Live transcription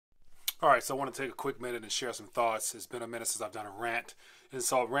All right, so I want to take a quick minute and share some thoughts. It's been a minute since I've done a rant. And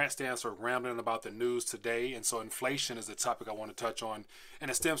so rant stands for rambling about the news today. And so inflation is the topic I want to touch on.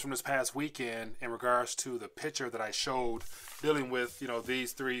 And it stems from this past weekend in regards to the picture that I showed dealing with,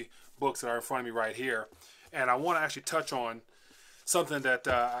 these three books that are in front of me right here. And I want to actually touch on something that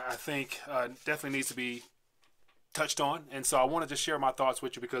I think definitely needs to be touched on. And so I wanted to share my thoughts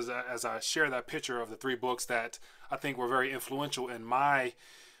with you because as I share that picture of the three books that I think were very influential in my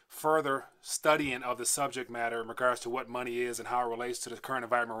further studying of the subject matter in regards to what money is and how it relates to the current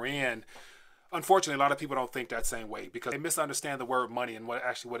environment we're in. Unfortunately, a lot of people don't think that same way because they misunderstand the word money and what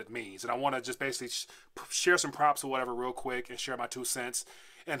it means. And I want to just basically share some props or whatever real quick and share my 2 cents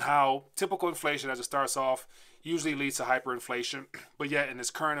and how typical inflation as it starts off usually leads to hyperinflation. But yet in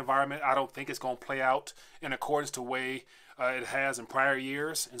this current environment, I don't think it's going to play out in accordance to the way it has in prior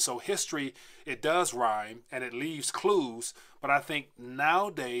years. And so history, it does rhyme and it leaves clues. But I think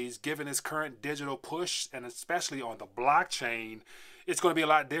nowadays, given this current digital push, and especially on the blockchain, it's going to be a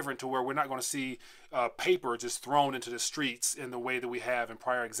lot different to where we're not going to see paper just thrown into the streets in the way that we have in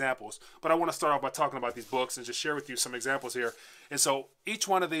prior examples. But I want to start off by talking about these books and just share with you some examples here. And so each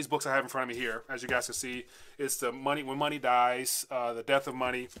one of these books I have in front of me here, as you guys can see, it's the money, When Money Dies, The Death of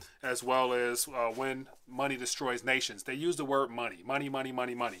Money, as well as When Money Destroys Nations. They use the word money, money, money,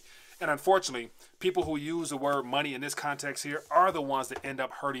 money, money. And unfortunately, people who use the word money in this context here are the ones that end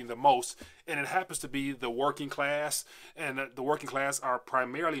up hurting the most. And it happens to be the working class. And the working class are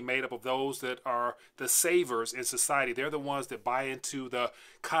primarily made up of those that are the savers in society. They're the ones that buy into the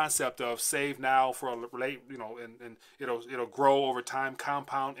concept of save now for a late, and it'll grow over time,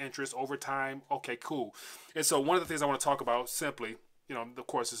 compound interest over time. Okay, cool. And so one of the things I want to talk about simply, of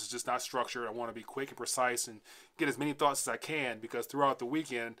course, this is just not structured. I want to be quick and precise and get as many thoughts as I can because throughout the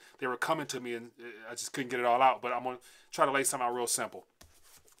weekend, they were coming to me and I just couldn't get it all out. But I'm going to try to lay something out real simple.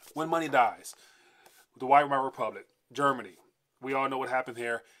 When Money Dies, the Weimar Republic, Germany, we all know what happened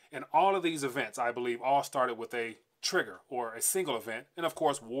here. And all of these events, I believe, all started with a trigger or a single event. And of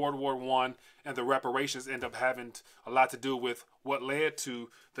course, World War I and the reparations end up having a lot to do with what led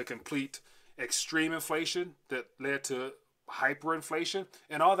to the complete extreme inflation that led to hyperinflation,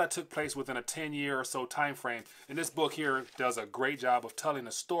 and all that took place within a 10-year or so time frame. And this book here does a great job of telling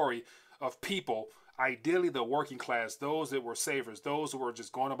the story of people, ideally the working class, those that were savers, those who were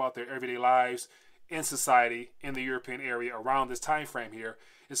just going about their everyday lives in society in the European area around this time frame here.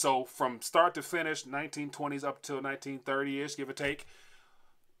 And so from start to finish, 1920s up till 1930-ish, give or take,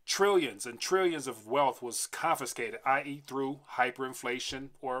 trillions and trillions of wealth was confiscated, i.e. through hyperinflation,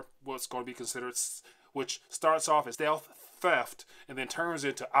 or what's going to be considered, which starts off as stealth theft and then turns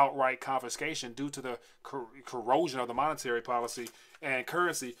into outright confiscation due to the corrosion of the monetary policy and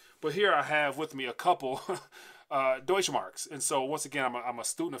currency. But here I have with me a couple Deutschmarks. And so once again, I'm a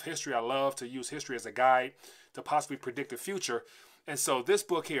student of history. I love to use history as a guide to possibly predict the future. And so this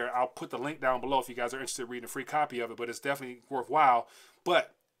book here, I'll put the link down below if you guys are interested in reading a free copy of it, but it's definitely worthwhile.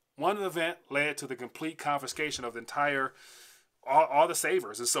 But one event led to the complete confiscation of the entire all the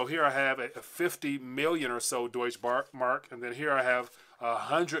savers. And so here I have a 50 million or so Deutschmark, and then here I have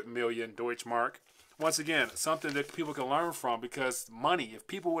 100 million Deutschmark. Once again, something that people can learn from, because money, if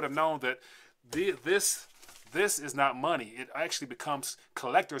people would have known that this is not money, it actually becomes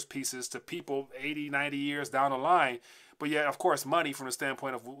collector's pieces to people 80, 90 years down the line. But yet, of course, money from the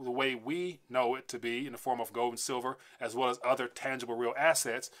standpoint of the way we know it to be in the form of gold and silver, as well as other tangible real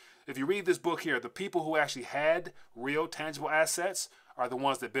assets. If you read this book here, the people who actually had real tangible assets are the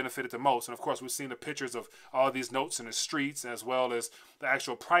ones that benefited the most. And of course, we've seen the pictures of all these notes in the streets, as well as the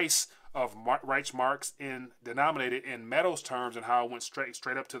actual price of Reichsmarks denominated in metals terms, and how it went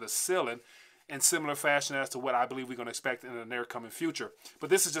straight up to the ceiling in similar fashion as to what I believe we're going to expect in the near coming future.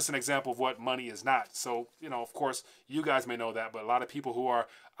 But this is just an example of what money is not. So, of course, you guys may know that, but a lot of people who are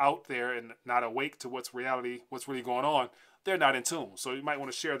out there and not awake to what's really going on, they're not in tune. So you might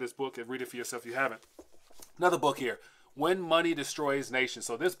want to share this book and read it for yourself if you haven't. Another book here, When Money Destroys Nations.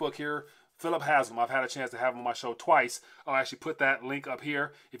 So this book here, Philip Haslam, I've had a chance to have him on my show twice. I'll actually put that link up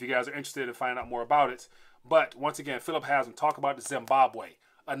here if you guys are interested in finding out more about it. But once again, Philip Haslam, talk about the Zimbabwe.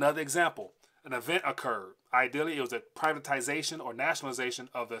 Another example, an event occurred. Ideally, it was a privatization or nationalization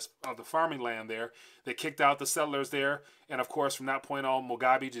of the farming land there. They kicked out the settlers there. And of course, from that point on,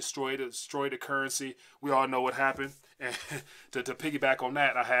 Mugabe destroyed the currency. We all know what happened. And to piggyback on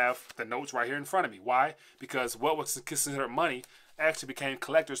that, I have the notes right here in front of me. Why? Because what was considered money actually became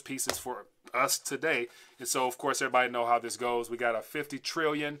collector's pieces for us today. And so, of course, everybody know how this goes. We got a 50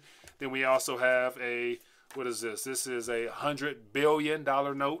 trillion. Then we also have a, what is this? This is a $100 billion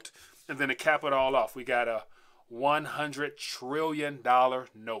note. And then to cap it all off, we got a $100 trillion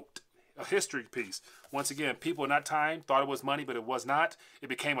note a history piece. Once again, people in that time thought it was money, but it was not. It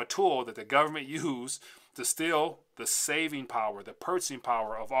became a tool that the government used to steal the saving power, the purchasing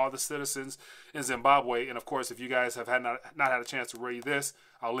power of all the citizens in Zimbabwe. And of course, if you guys have not had a chance to read this,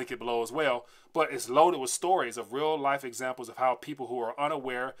 I'll link it below as well. But it's loaded with stories of real life examples of how people who are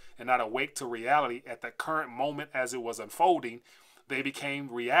unaware and not awake to reality at the current moment as it was unfolding, they became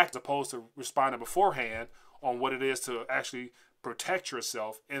react as opposed to responding beforehand on what it is to actually protect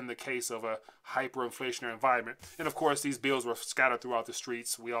yourself in the case of a hyperinflationary environment. And of course, these bills were scattered throughout the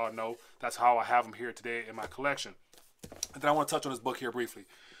streets. We all know that's how I have them here today in my collection. And then I want to touch on this book here briefly.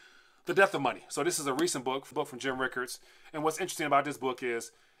 The Death of Money. So this is a recent book from Jim Rickards. And what's interesting about this book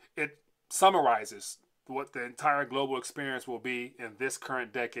is it summarizes what the entire global experience will be in this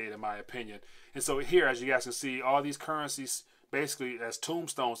current decade, in my opinion. And so here, as you guys can see, all these currencies basically as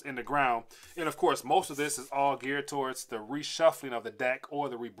tombstones in the ground. And of course, most of this is all geared towards the reshuffling of the deck or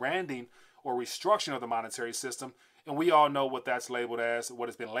the rebranding or restructuring of the monetary system. And we all know what that's labeled as, what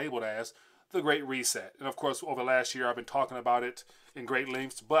it's been labeled as, the Great Reset. And of course, over the last year, I've been talking about it in great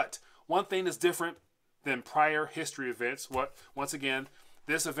lengths. But one thing that's different than prior history events, once again,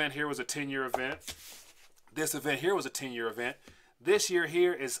 this event here was a 10-year event. This event here was a 10-year event. This year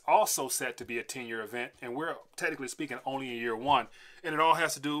here is also set to be a 10-year event, and we're technically speaking only in year one. And it all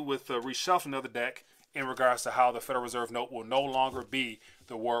has to do with the reshuffling of the deck in regards to how the Federal Reserve note will no longer be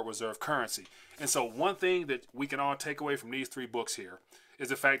the world reserve currency. And so one thing that we can all take away from these three books here is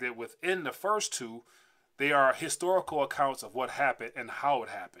the fact that within the first two, they are historical accounts of what happened and how it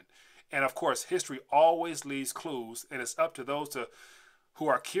happened. And of course, history always leaves clues, and it's up to those who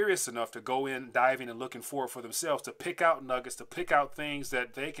are curious enough to go in, diving and looking forward for themselves, to pick out nuggets, to pick out things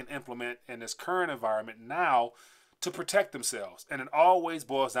that they can implement in this current environment now to protect themselves. And it always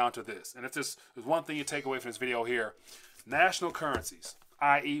boils down to this. And if there's one thing you take away from this video here, national currencies,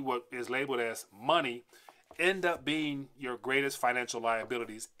 i.e. what is labeled as money, end up being your greatest financial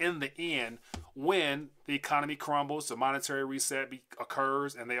liabilities in the end when the economy crumbles, the monetary reset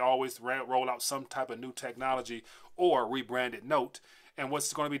occurs, and they always roll out some type of new technology or rebranded note. And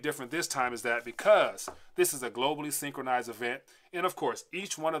what's going to be different this time is that because this is a globally synchronized event, and of course,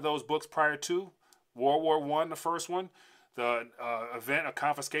 each one of those books prior to World War I, the first one, the event of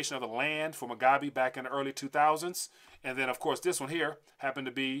confiscation of the land for Mugabe back in the early 2000s, and then of course this one here happened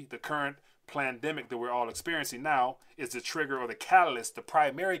to be the current pandemic that we're all experiencing now, is the trigger or the catalyst, the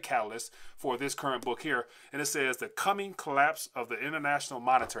primary catalyst for this current book here. And it says the coming collapse of the international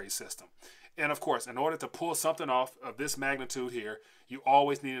monetary system. And of course, in order to pull something off of this magnitude here, you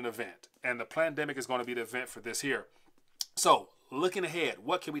always need an event. And the pandemic is going to be the event for this here. So looking ahead,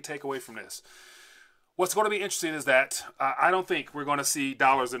 what can we take away from this? What's going to be interesting is that I don't think we're going to see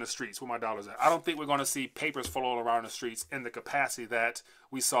dollars in the streets. Where my dollars at? I don't think we're going to see papers flowing around the streets in the capacity that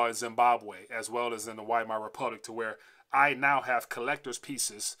we saw in Zimbabwe, as well as in the Weimar Republic, to where I now have collector's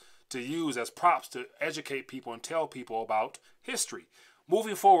pieces to use as props to educate people and tell people about history.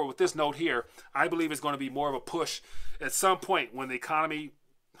 Moving forward with this note here, I believe it's going to be more of a push at some point when the economy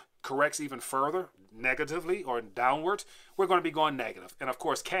corrects even further, negatively or downward, we're going to be going negative. And of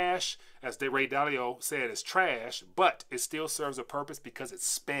course, cash, as Ray Dalio said, is trash, but it still serves a purpose because it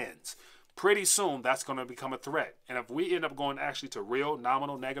spends. Pretty soon, that's going to become a threat. And if we end up going actually to real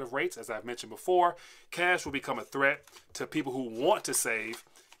nominal negative rates, as I've mentioned before, cash will become a threat to people who want to save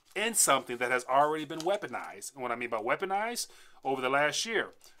in something that has already been weaponized. And what I mean by weaponized, over the last year,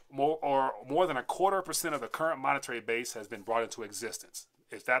 more than 1/4% of the current monetary base has been brought into existence.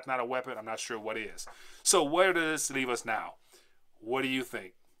 If that's not a weapon, I'm not sure what is. So where does this leave us now? What do you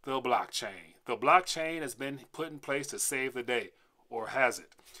think? The blockchain. The blockchain has been put in place to save the day, or has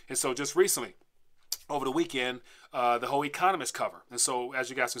it? And so just recently, over the weekend, the whole Economist cover. And so as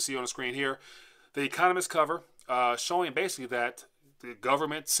you guys can see on the screen here, the Economist cover showing basically that the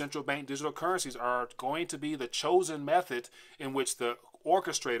government central bank digital currencies are going to be the chosen method in which the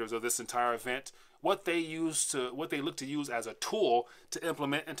orchestrators of this entire event, what they look to use as a tool to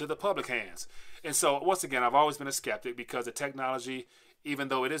implement into the public hands. And so once again, I've always been a skeptic because the technology, even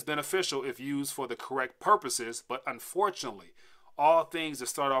though it is beneficial if used for the correct purposes, but unfortunately, all things that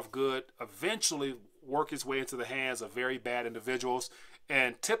start off good eventually work its way into the hands of very bad individuals.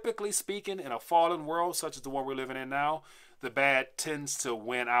 And typically speaking, in a fallen world such as the one we're living in now, the bad tends to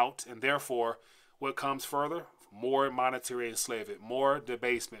win out, and therefore what comes further? More monetary enslavement, more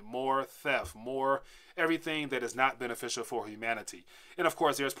debasement, more theft, more everything that is not beneficial for humanity. And of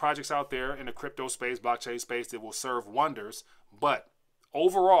course, there's projects out there in the crypto space, blockchain space that will serve wonders. But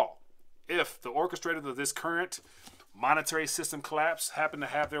overall, if the orchestrators of this current monetary system collapse happen to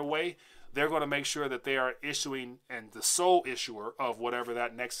have their way, they're going to make sure that they are issuing and the sole issuer of whatever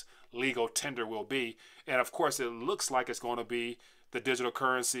that next legal tender will be. And of course, it looks like it's going to be the digital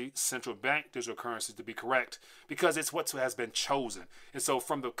currency, central bank digital currency to be correct, because it's what has been chosen. And so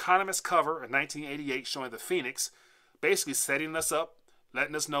from the Economist cover in 1988 showing the Phoenix, basically setting us up,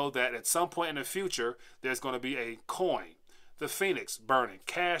 letting us know that at some point in the future, there's going to be a coin, the Phoenix, burning.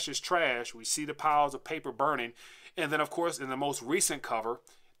 Cash is trash. We see the piles of paper burning. And then, of course, in the most recent cover,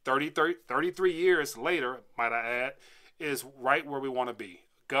 33 years later, might I add, is right where we want to be.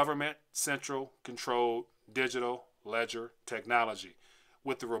 Government, central, controlled, digital, ledger technology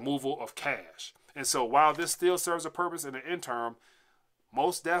with the removal of cash. And so while this still serves a purpose in the interim,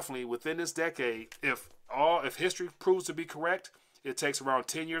 most definitely within this decade, if history proves to be correct, it takes around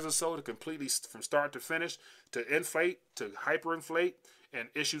 10 years or so to completely, from start to finish, to inflate, to hyperinflate, and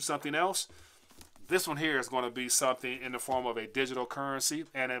issue something else. This one here is going to be something in the form of a digital currency.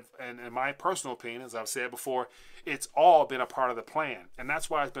 And in my personal opinion, as I've said before, it's all been a part of the plan. And that's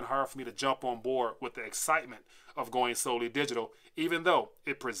why it's been hard for me to jump on board with the excitement of going solely digital, even though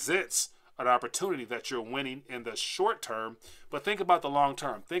it presents an opportunity that you're winning in the short term. But think about the long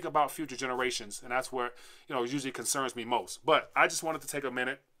term. Think about future generations. And that's where, usually concerns me most. But I just wanted to take a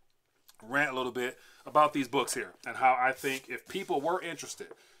minute, rant a little bit about these books here and how I think if people were interested,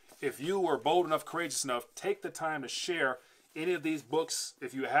 if you were bold enough, courageous enough, take the time to share any of these books,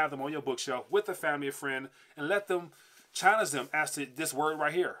 if you have them on your bookshelf, with a family or friend, and let them challenge them as to this word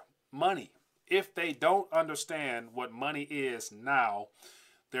right here, money. If they don't understand what money is now,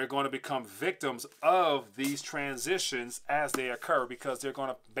 they're going to become victims of these transitions as they occur, because they're going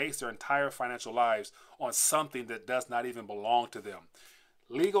to base their entire financial lives on something that does not even belong to them.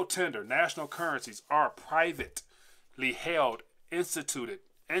 Legal tender, national currencies are privately held, instituted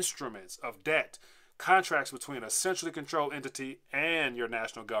instruments of debt, contracts between a centrally controlled entity and your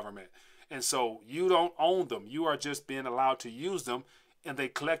national government. And so you don't own them. You are just being allowed to use them, and they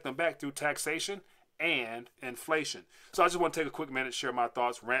collect them back through taxation and inflation. So I just want to take a quick minute, share my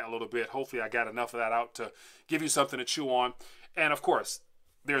thoughts, rant a little bit. Hopefully I got enough of that out to give you something to chew on. And of course,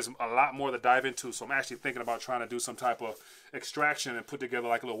 there's a lot more to dive into. So I'm actually thinking about trying to do some type of extraction and put together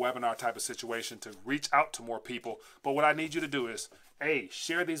like a little webinar type of situation to reach out to more people. But what I need you to do is, A,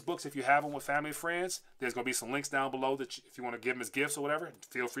 share these books if you have them with family and friends. There's going to be some links down below that if you want to give them as gifts or whatever,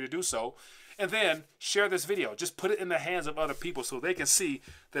 feel free to do so. And then share this video. Just put it in the hands of other people so they can see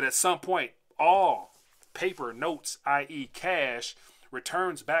that at some point, all paper notes, i.e. cash,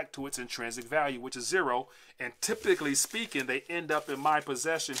 returns back to its intrinsic value, which is zero. And typically speaking, they end up in my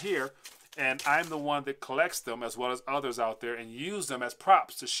possession here. And I'm the one that collects them, as well as others out there, and use them as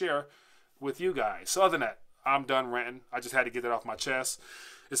props to share with you guys. So other than that, I'm done ranting. I just had to get that off my chest.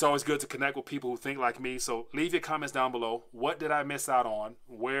 It's always good to connect with people who think like me. So leave your comments down below. What did I miss out on?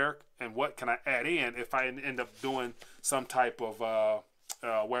 Where and what can I add in if I end up doing some type of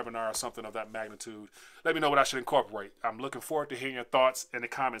webinar or something of that magnitude? Let me know what I should incorporate. I'm looking forward to hearing your thoughts in the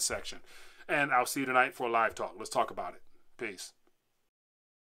comment section. And I'll see you tonight for a live talk. Let's talk about it. Peace.